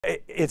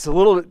it's a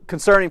little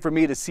concerning for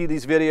me to see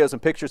these videos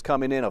and pictures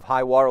coming in of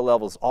high water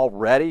levels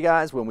already,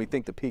 guys, when we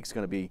think the peak's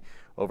going to be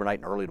overnight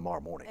and early tomorrow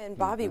morning. And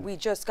Bobby, we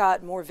just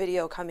got more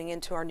video coming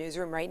into our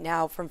newsroom right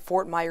now from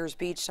Fort Myers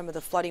Beach, some of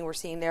the flooding we're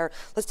seeing there.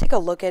 Let's take a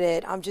look at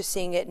it. I'm just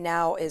seeing it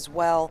now as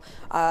well.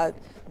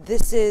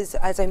 This is,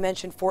 as I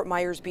mentioned, Fort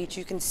Myers Beach.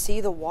 You can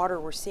see the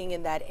water we're seeing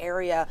in that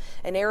area,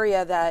 an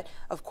area that,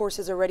 of course,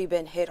 has already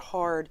been hit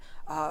hard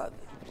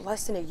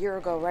less than a year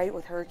ago, right,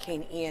 with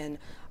Hurricane Ian.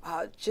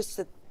 Just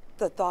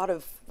the thought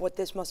of what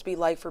this must be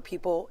like for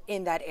people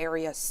in that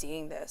area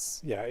seeing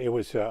this. Yeah, it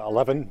was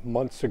 11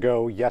 months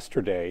ago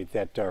yesterday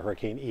that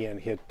Hurricane Ian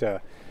hit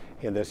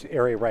in this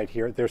area right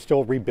here. They're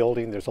still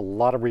rebuilding. There's a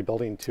lot of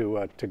rebuilding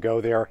to go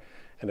there,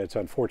 and it's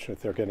unfortunate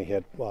they're getting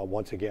hit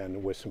once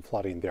again with some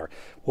flooding there.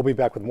 We'll be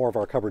back with more of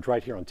our coverage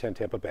right here on 10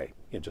 Tampa Bay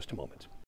in just a moment.